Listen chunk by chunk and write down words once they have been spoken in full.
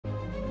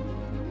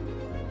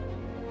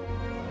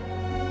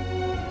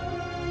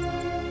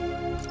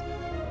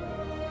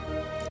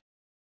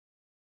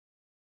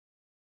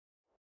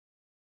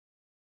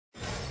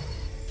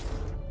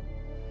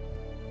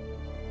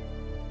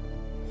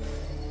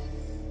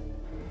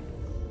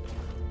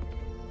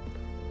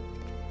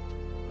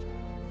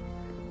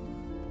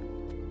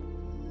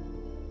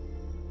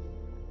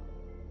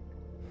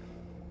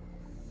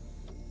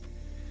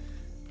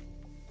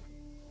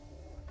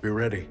We're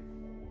ready.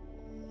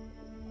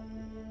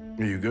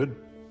 Are you good?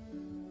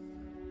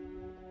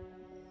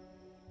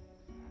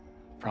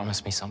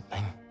 Promise me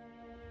something.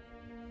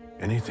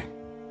 Anything.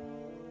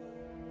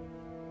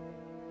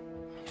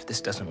 If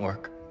this doesn't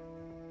work,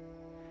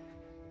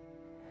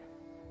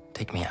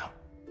 take me out.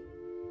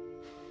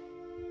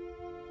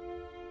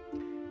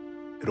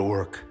 It'll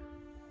work.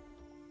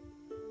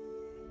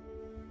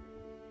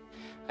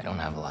 I don't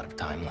have a lot of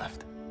time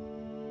left.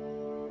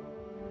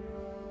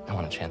 I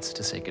want a chance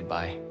to say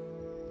goodbye.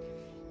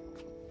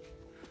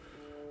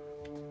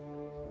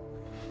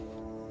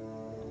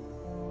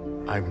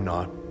 I'm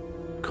not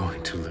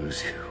going to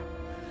lose you.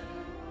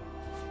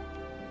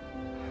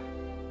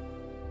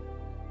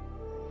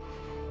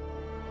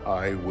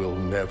 I will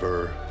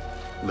never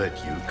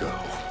let you go.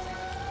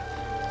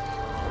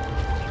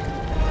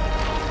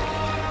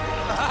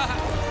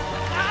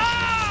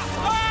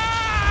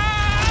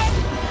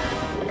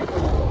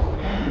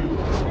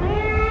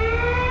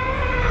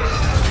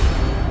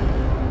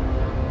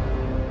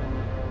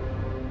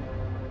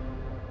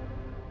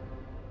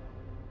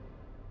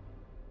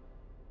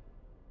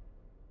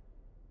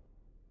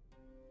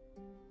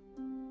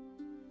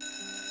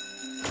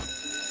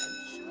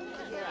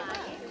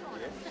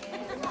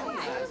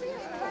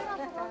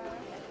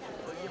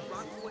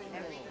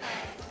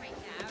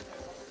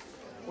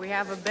 We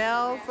have a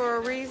bell for a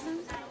reason.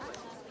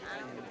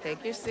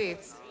 Take your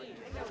seats.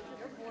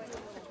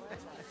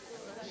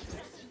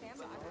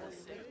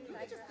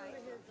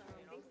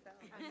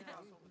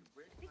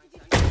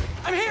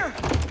 I'm here!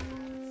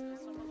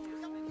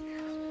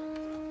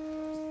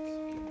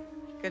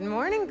 Good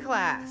morning,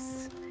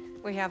 class.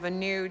 We have a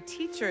new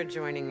teacher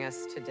joining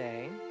us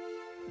today.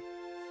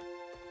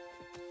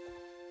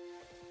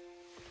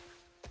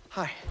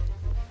 Hi,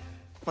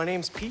 my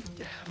name's Pete,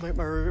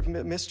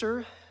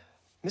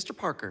 Mr.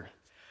 Parker.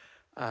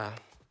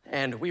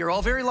 And we are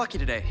all very lucky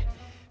today,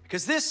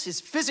 because this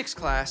is physics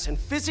class, and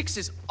physics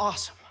is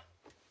awesome.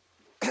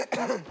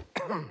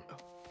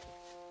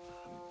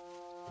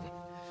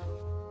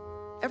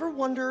 Ever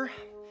wonder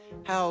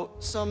how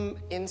some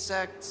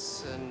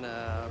insects and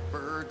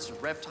birds,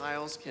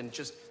 reptiles can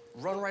just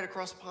run right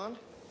across a pond?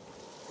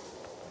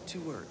 2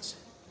 words: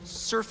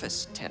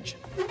 surface tension.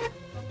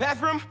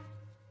 Bathroom?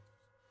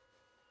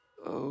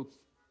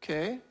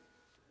 Okay.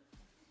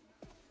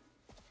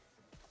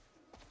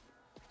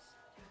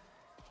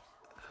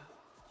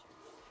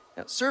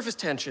 Now, surface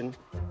tension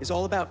is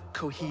all about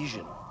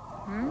cohesion.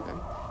 Okay?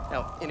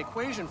 Now, in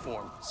equation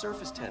form,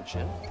 surface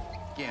tension,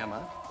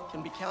 gamma,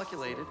 can be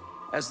calculated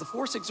as the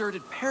force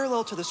exerted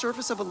parallel to the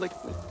surface of a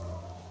liquid,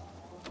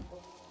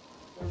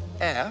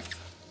 F,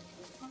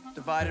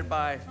 divided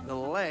by the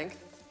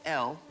length,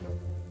 L,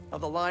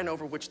 of the line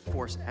over which the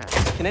force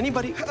acts. Can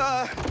anybody...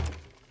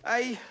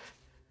 I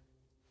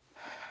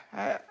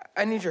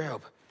need your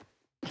help.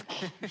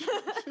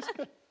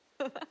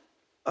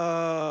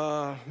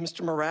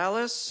 Mr.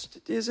 Morales,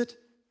 is it?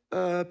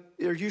 Are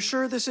you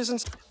sure this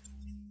isn't...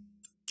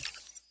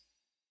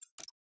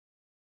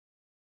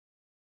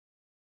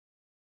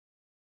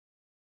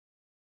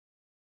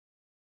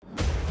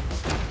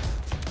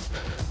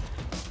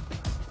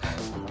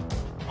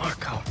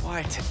 Marco,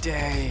 why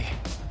today?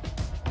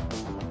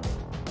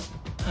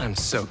 I'm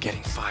so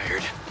getting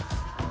fired.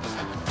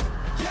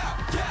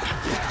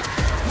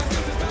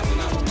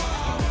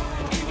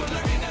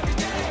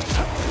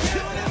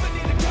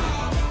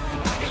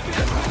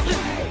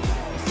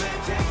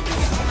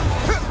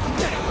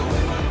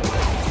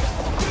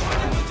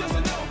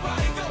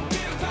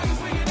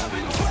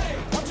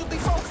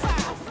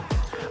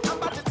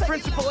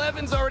 Principal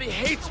Evans already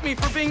hates me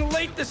for being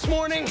late this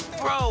morning.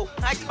 Bro,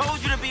 I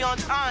told you to be on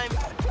time.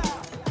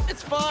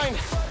 It's fine.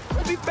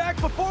 We'll be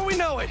back before we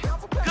know it.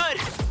 Good,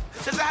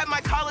 because I have my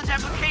college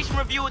application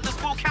review with the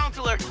school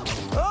counselor.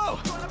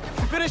 Oh,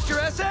 you finished your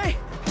essay?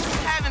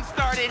 Haven't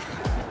started.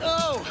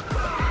 Oh,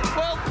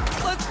 well,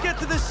 let's get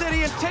to the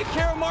city and take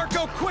care of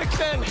Marco quick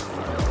then.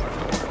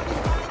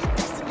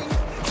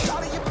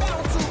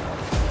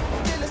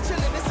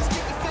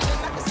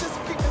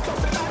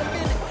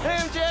 Hey,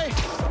 MJ.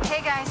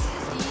 Hey guys,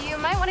 you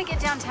might want to get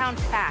downtown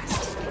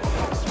fast.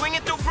 Swing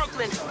it through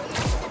Brooklyn.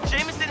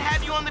 Jameson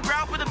have you on the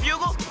ground for the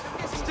bugle?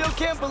 Still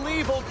can't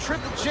believe old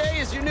Triple J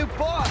is your new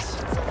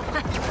boss.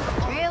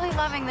 Really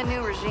loving the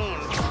new regime.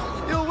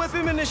 You'll whip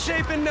him into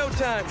shape in no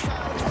time.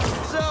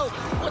 So,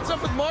 what's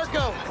up with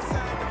Marco?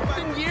 It's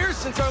been years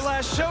since our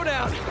last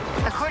showdown.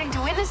 According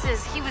to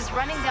witnesses, he was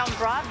running down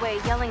Broadway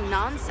yelling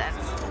nonsense.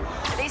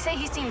 They say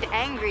he seemed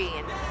angry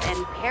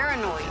and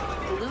paranoid,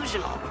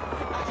 delusional.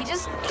 He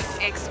just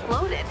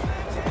exploded.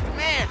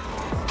 Man,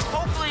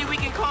 hopefully we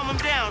can calm him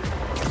down.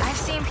 I've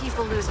seen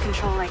people lose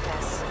control like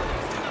this.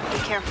 Be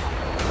careful.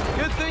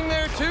 Good thing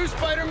there are 2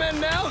 Spider-Men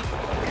now.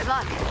 Good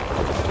luck.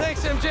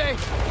 Thanks, MJ.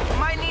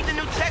 Might need the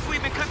new tech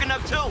we've been cooking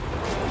up too.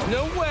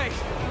 No way.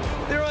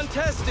 They're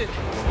untested.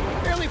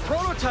 Barely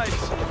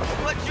prototypes.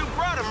 But you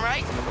brought them,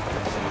 right?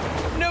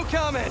 No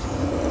comment.